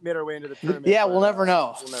our way into the tournament. Yeah, we'll never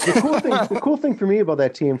know. The cool thing for me about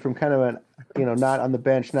that team, from kind of not on the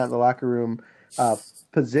bench, not in the locker room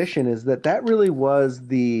position, is that really was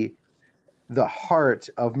the heart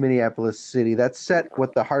of Minneapolis City. That set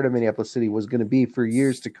what the heart of Minneapolis City was going to be for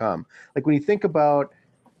years to come. Like when you think about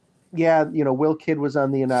yeah, Will Kidd was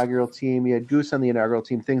on the inaugural team. You had Goose on the inaugural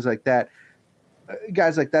team, things like that.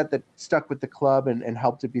 Guys like that stuck with the club and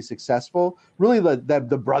helped it be successful. Really,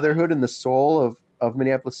 the brotherhood and the soul of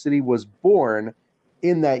Minneapolis City was born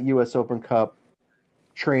in that U.S. Open Cup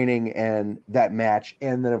training and that match,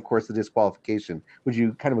 and then, of course, the disqualification. Would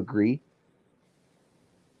you kind of agree?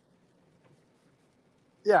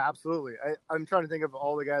 Yeah, absolutely. I'm trying to think of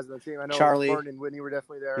all the guys on the team. I know Charlie. Martin and Whitney were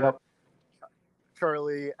definitely there. Yep.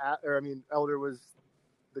 Charlie, Elder was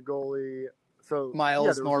the goalie. So Miles there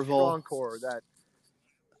was a Norville. strong core that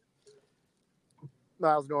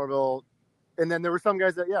Miles Norville, and then there were some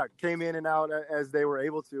guys that came in and out as they were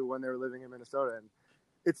able to when they were living in Minnesota, and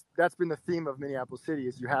that's been the theme of Minneapolis City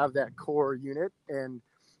is you have that core unit, and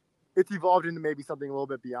it's evolved into maybe something a little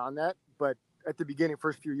bit beyond that. But at the beginning,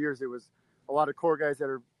 first few years, it was a lot of core guys that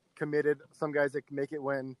are committed, some guys that can make it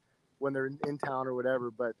when they're in town or whatever,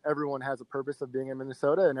 but everyone has a purpose of being in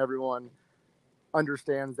Minnesota, and everyone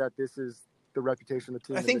understands that this is the reputation of the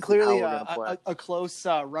team. I think clearly a close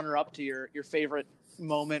runner-up to your favorite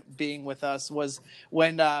moment being with us was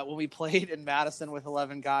when we played in Madison with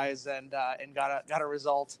 11 guys and got a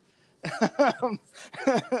result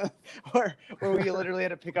where we literally had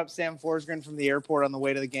to pick up Sam Forsgren from the airport on the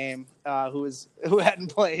way to the game, who hadn't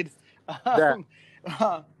played.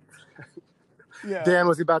 Dan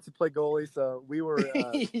was about to play goalie, so we were.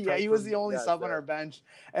 He was the only sub on our bench,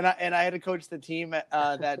 and I had to coach the team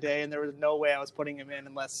that day, and there was no way I was putting him in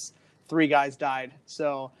unless 3 guys died.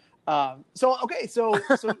 So we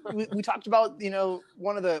talked about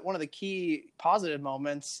one of the key positive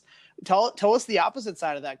moments. Tell us the opposite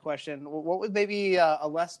side of that question. What was maybe a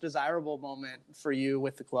less desirable moment for you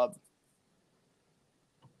with the club?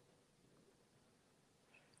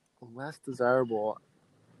 Less desirable.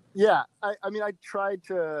 Yeah, I mean, I tried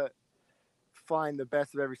to find the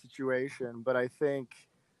best of every situation, but I think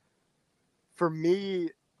for me,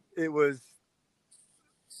 it was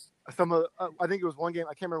I think it was one game,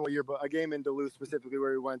 I can't remember what year, but a game in Duluth specifically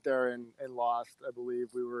where we went there and lost, I believe.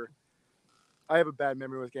 I have a bad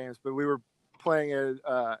memory with games, but we were playing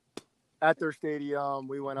at their stadium.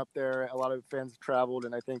 We went up there. A lot of fans traveled,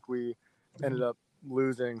 and I think we ended up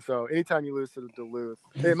losing. So anytime you lose to Duluth,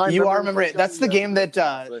 you are remember it. That's the game that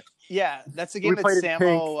that's the game that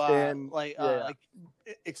Samo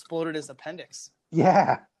exploded his appendix.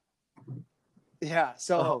 Yeah.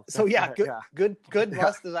 So good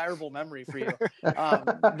less desirable memory for you.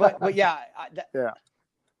 But yeah.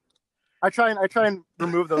 I try and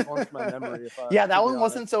remove those ones from my memory. That one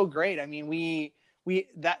wasn't so great. I mean, we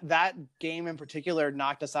that game in particular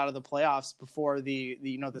knocked us out of the playoffs before the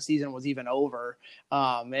season was even over.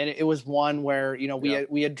 And it was one where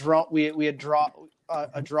we had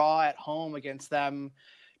a draw at home against them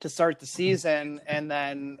to start the season, and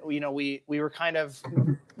then we were kind of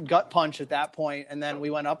gut punch at that point, and then we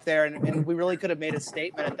went up there and we really could have made a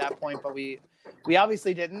statement at that point, but we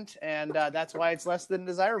obviously didn't, and that's why it's less than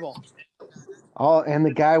desirable. Oh, and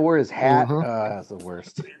the guy wore his hat. That's the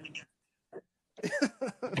worst.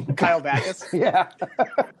 Kyle Backus. Yeah.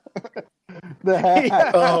 The hat.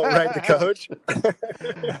 Yeah. Oh, right, the coach.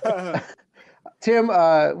 Tim,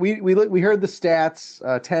 we heard the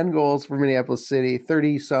stats: 10 goals for Minneapolis City,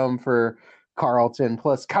 30 some for Carleton,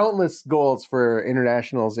 plus countless goals for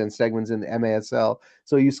internationals and segments in the MASL.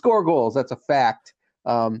 So you score goals. That's a fact.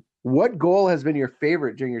 What goal has been your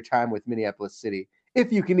favorite during your time with Minneapolis City,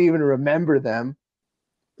 if you can even remember them?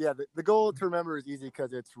 Yeah, the goal to remember is easy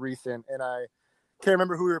because it's recent, and I can't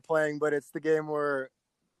remember who we were playing, but it's the game where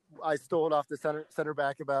I stole it off the center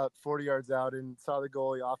back about 40 yards out and saw the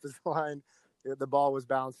goalie off his line. The ball was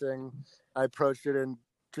bouncing. I approached it and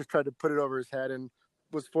just tried to put it over his head, and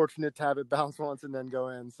was fortunate to have it bounce once and then go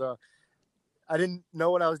in. So I didn't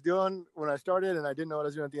know what I was doing when I started, and I didn't know what I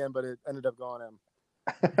was doing at the end, but it ended up going in.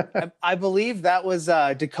 I believe that was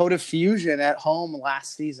Dakota Fusion at home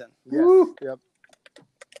last season. Yes. Yep.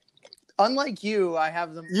 Unlike you, I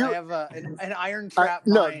have an iron trap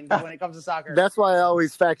mind when it comes to soccer. That's why I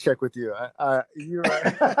always fact check with you. You're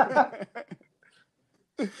right.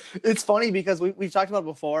 It's funny because we've talked about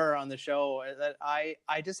before on the show that I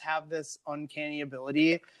just have this uncanny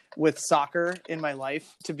ability with soccer in my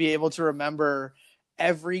life to be able to remember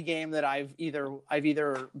every game that I've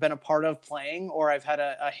either been a part of playing or I've had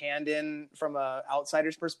a hand in from a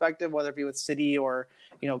outsider's perspective, whether it be with City or,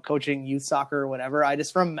 coaching youth soccer or whatever. I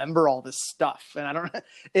just remember all this stuff, and I don't,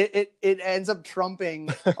 it ends up trumping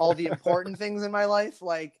all the important things in my life,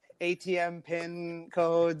 like ATM pin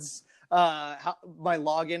codes, my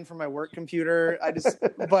login for my work computer.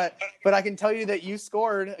 but I can tell you that you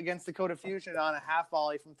scored against Dakota Fusion on a half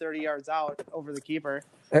volley from 30 yards out over the keeper.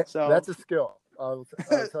 So that's a skill. I'll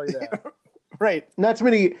tell you that. Right. Not too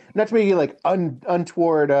many like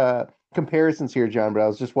untoward comparisons here, John. But I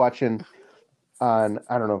was just watching on,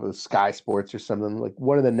 I don't know if it was Sky Sports or something. Like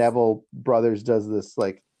one of the Neville brothers does this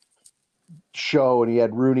like show, and he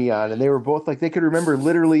had Rooney on, and they were both like they could remember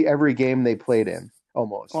literally every game they played in.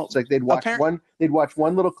 Almost, Well, it's like they'd watch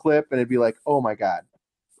one little clip, and it'd be like, oh my god,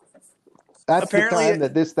 that's Apparently- the time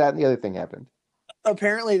that this, that, and the other thing happened.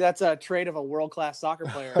 Apparently, that's a trait of a world-class soccer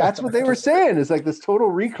player. That's what they were saying. It's like this total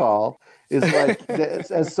recall is like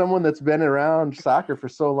as someone that's been around soccer for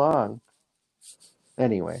so long.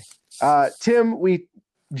 Anyway, Tim,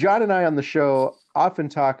 John and I on the show often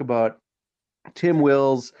talk about Tim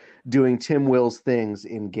Wills doing Tim Wills things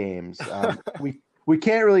in games. We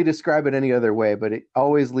can't really describe it any other way, but it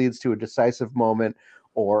always leads to a decisive moment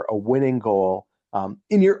or a winning goal.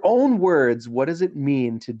 In your own words, what does it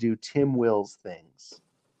mean to do Tim Wills things?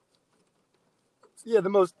 Yeah, the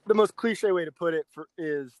most cliche way to put it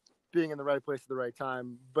is being in the right place at the right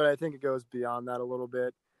time. But I think it goes beyond that a little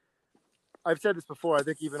bit. I've said this before. I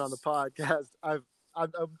think even on the podcast, I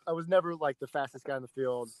was never like the fastest guy in the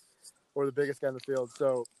field or the biggest guy in the field.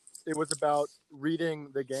 So it was about reading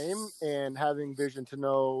the game and having vision to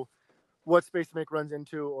know what space to make runs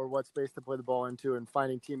into or what space to play the ball into, and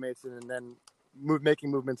finding teammates and then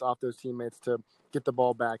making movements off those teammates to get the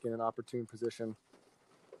ball back in an opportune position.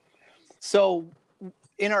 So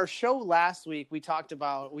in our show last week, we talked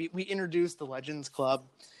about, we introduced the Legends Club,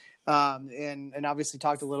 and obviously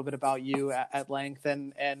talked a little bit about you at length.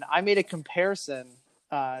 And I made a comparison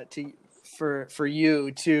for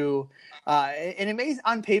you to, and it may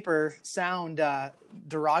on paper sound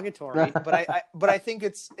derogatory, but I think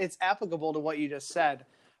it's applicable to what you just said.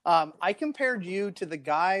 I compared you to the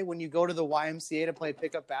guy when you go to the YMCA to play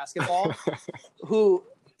pickup basketball, who,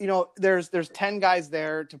 you know, there's 10 guys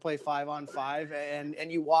there to play 5-on-5,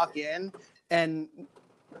 and you walk in, and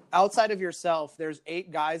outside of yourself, there's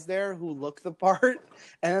 8 guys there who look the part,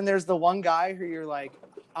 and then there's the one guy who you're like,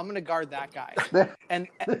 I'm gonna guard that guy, and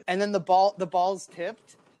then the ball's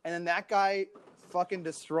tipped, and then that guy fucking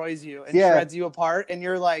destroys you and shreds you apart, and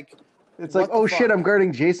you're like, it's like, oh shit, I'm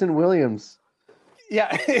guarding Jason Williams.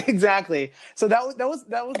 Yeah, exactly. So that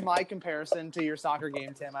was my comparison to your soccer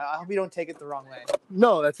game, Tim. I hope you don't take it the wrong way.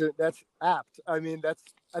 No, that's apt. I mean,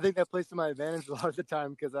 I think that plays to my advantage a lot of the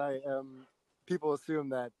time, because people assume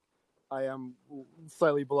that I am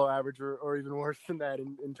slightly below average or even worse than that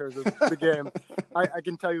in terms of the game. I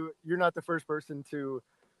can tell you, you're not the first person to,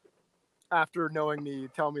 after knowing me,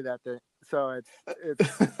 tell me that thing. So it's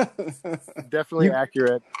definitely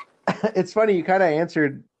accurate. It's funny, you kind of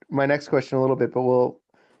answered my next question a little bit, but we'll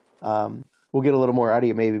get a little more out of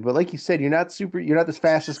you maybe. But like you said, you're not the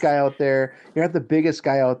fastest guy out there. You're not the biggest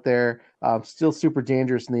guy out there. Still super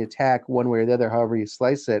dangerous in the attack one way or the other, however you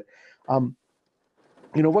slice it.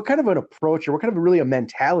 You know, what kind of an approach or what kind of really a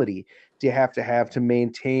mentality do you have to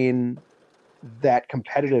maintain that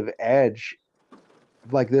competitive edge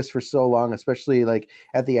like this for so long, especially like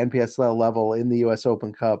at the NPSL level in the US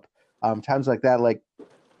Open Cup, times like that? Like,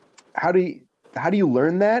 how do you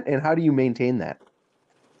learn that, and how do you maintain that?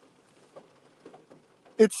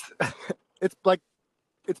 It's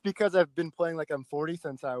because I've been playing like I'm 40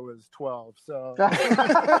 since I was 12. So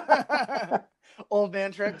old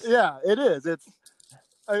man tricks. Yeah, it is.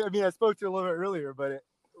 I mean, I spoke to you a little bit earlier, but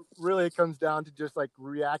it comes down to just like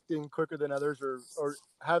reacting quicker than others, or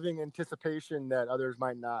having anticipation that others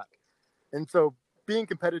might not. And so being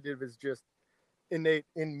competitive is just innate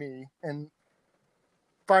in me, and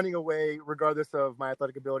finding a way, regardless of my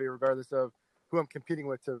athletic ability, regardless of who I'm competing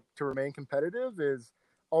with, to remain competitive is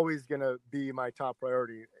always going to be my top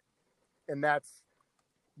priority. And that's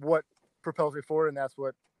what propels me forward. And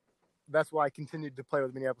that's why I continued to play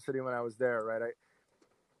with Minneapolis City when I was there, right?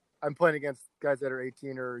 I'm playing against guys that are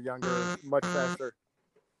 18 or younger, much faster,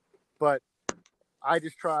 but I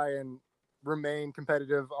just try and remain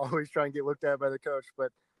competitive, always try and get looked at by the coach,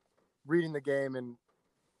 but reading the game and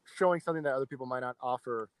showing something that other people might not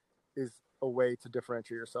offer is a way to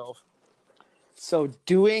differentiate yourself. So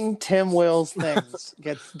doing Tim Wills things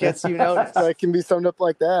gets you noticed. That can be summed up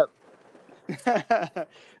like that.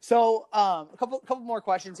 So a couple more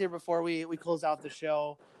questions here before we close out the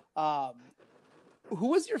show. Who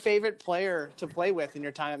was your favorite player to play with in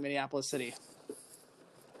your time at Minneapolis City?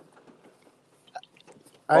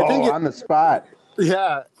 I think on the spot.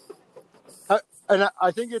 Yeah.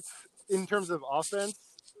 I think it's, in terms of offense,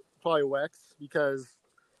 probably Wex, because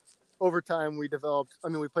over time we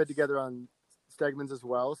played together on Stegman's as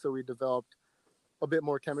well, so we developed a bit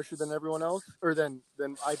more chemistry than everyone else, or than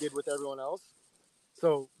I did with everyone else.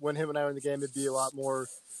 So when him and I were in the game, it'd be a lot more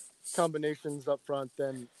combinations up front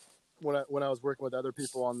than when I was working with other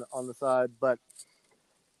people on the side. But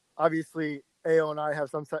obviously, AO and I have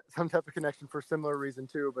some type of connection for similar reason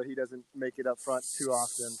too. But he doesn't make it up front too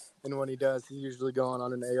often, and when he does, he's usually going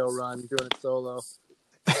on an AO run, doing it solo.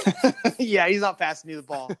 Yeah, he's not passing you the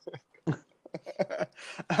ball.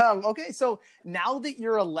 Okay, so now that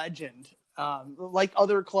you're a legend, like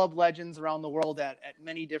other club legends around the world at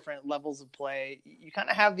many different levels of play, you kind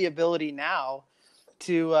of have the ability now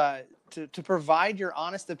to provide your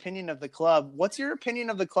honest opinion of the club. What's your opinion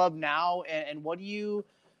of the club now, and what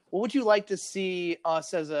would you like to see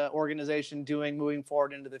us as an organization doing moving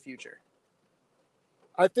forward into the future?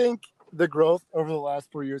 I think the growth over the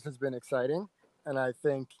last 4 years has been exciting, and I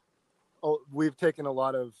think we've taken a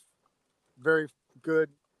lot of very good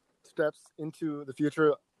steps into the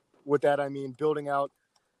future. With that, I mean building out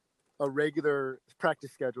a regular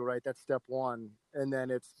practice schedule, right? That's step one. And then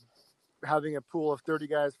it's having a pool of 30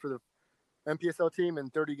 guys for the MPSL team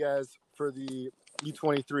and 30 guys for the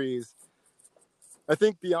U23s. I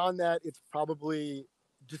think beyond that, it's probably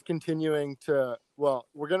just continuing to, well,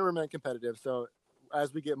 we're going to remain competitive. So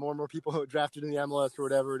as we get more and more people drafted in the MLS or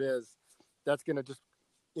whatever it is, that's going to just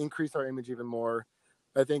increase our image even more.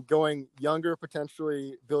 I think going younger,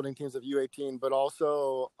 potentially building teams of U18, but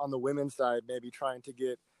also on the women's side, maybe trying to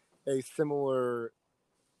get a similar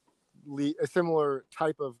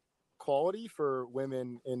type of quality for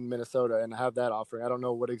women in Minnesota and have that offering. I don't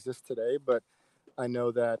know what exists today, but I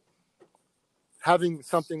know that having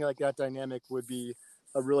something like that dynamic would be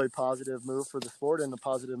a really positive move for the sport and a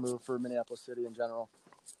positive move for Minneapolis City in general.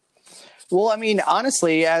 Well, I mean,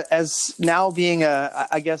 honestly, as now being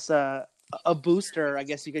a booster, I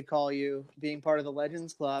guess you could call you, being part of the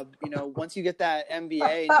Legends Club, once you get that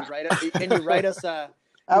MBA and you write us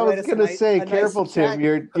I was going to say, careful, nice Tim.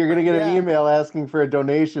 You're going to get an email asking for a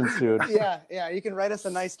donation soon. Yeah. You can write us a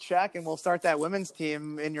nice check, and we'll start that women's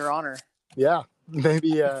team in your honor. Yeah,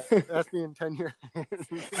 maybe ask me in 10 years.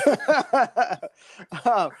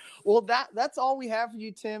 Well, that's all we have for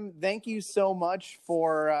you, Tim. Thank you so much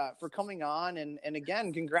for coming on, and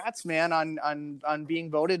again, congrats, man, on being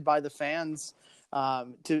voted by the fans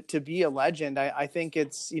to be a legend. I think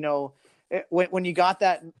it's when you got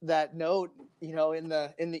that note, in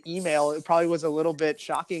the email, it probably was a little bit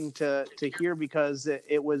shocking to hear, because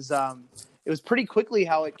it was pretty quickly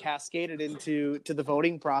how it cascaded into the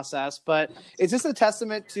voting process. But it's just a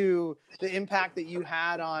testament to the impact that you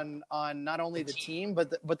had on not only the team,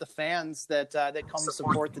 but the fans that come to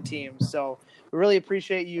support the team. So we really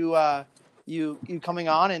appreciate you coming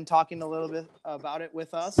on and talking a little bit about it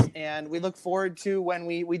with us. And we look forward to when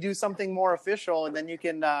we do something more official, and then you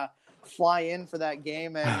can fly in for that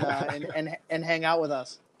game and hang out with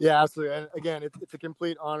us. Yeah, absolutely. And again, it's a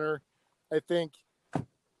complete honor. I think,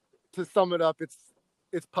 to sum it up, it's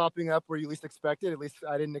popping up where you least expect it. At least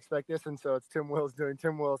I didn't expect this, and so it's Tim Wills doing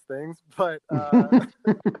Tim Wills things. But I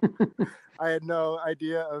had no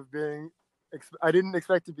idea of I didn't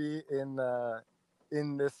expect to be in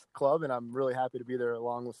this club, and I'm really happy to be there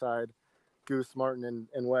alongside Goose, Martin,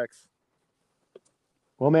 and Wex.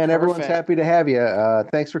 Well, man, Perfect. Everyone's happy to have you.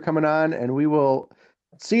 Thanks for coming on, and we will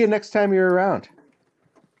see you next time you're around.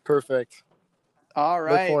 Perfect. All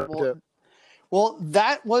right. Look forward to it. Well,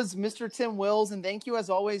 that was Mr. Tim Wills, and thank you as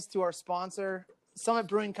always to our sponsor, Summit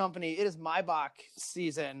Brewing Company. It is Maibach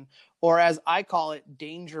season, or as I call it,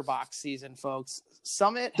 Danger Box season, folks.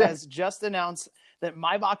 Summit has just announced that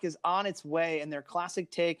Maibach is on its way, and their classic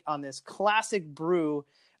take on this classic brew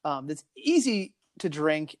that's easy to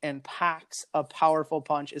drink and packs a powerful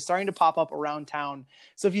punch is starting to pop up around town.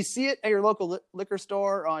 So if you see it at your local liquor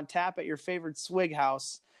store or on tap at your favorite swig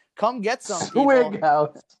house, come get some. Swig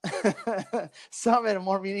house. Summit, a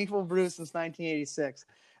more meaningful brew since 1986.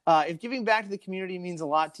 If giving back to the community means a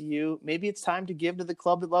lot to you, maybe it's time to give to the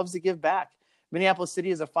club that loves to give back. Minneapolis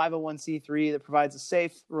City is a 501c3 that provides a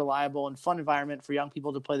safe, reliable, and fun environment for young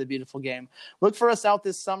people to play the beautiful game. Look for us out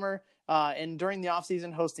this summer and during the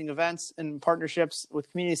off-season, hosting events and partnerships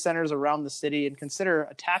with community centers around the city, and consider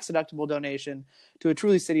a tax-deductible donation to a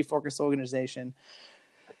truly city-focused organization.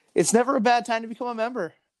 It's never a bad time to become a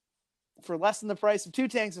member. For less than the price of two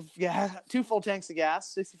full tanks of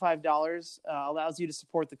gas, $65 allows you to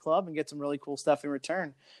support the club and get some really cool stuff in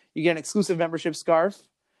return. You get an exclusive membership scarf.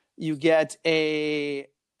 You get a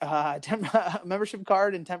membership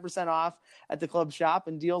card and 10% off at the club shop,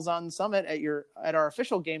 and deals on Summit at our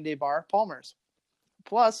official game day bar, Palmer's.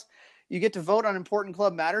 Plus, you get to vote on important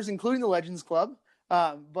club matters, including the Legends Club.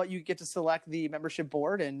 But you get to select the membership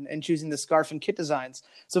board and choosing the scarf and kit designs.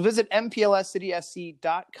 So visit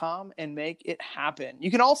mplscitysc.com and make it happen.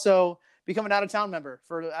 You can also become an out-of-town member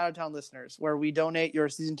for out-of-town listeners, where we donate your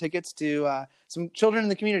season tickets to some children in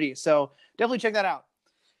the community. So definitely check that out.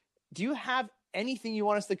 Do you have anything you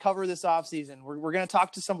want us to cover this offseason? We're going to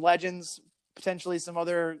talk to some legends, potentially some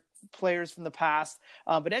other players from the past,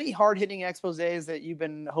 but any hard-hitting exposés that you've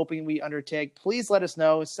been hoping we undertake, please let us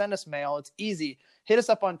know. Send us mail. It's easy. Hit us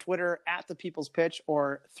up on Twitter at The People's Pitch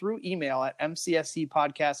or through email at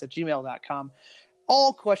mcscpodcast@gmail.com.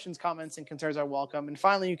 All questions, comments, and concerns are welcome. And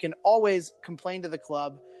finally, you can always complain to the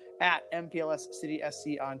club at MPLS City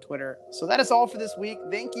SC on Twitter. So that is all for this week.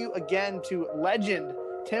 Thank you again to legend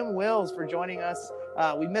Tim Wills for joining us.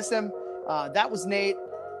 We miss him. That was Nate.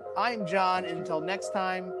 I'm John. And until next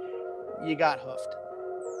time, you got hoofed.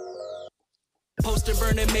 Poster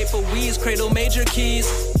burning maple weeds, cradle major keys.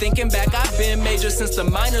 Thinking back, I've been major since the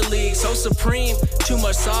minor league. So supreme, too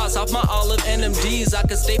much sauce off my olive NMDs. I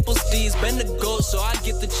could staple steez, bend the goat so I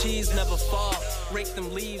get the cheese. Never fall, rake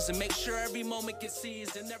them leaves and make sure every moment gets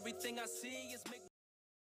seized. And everything I see is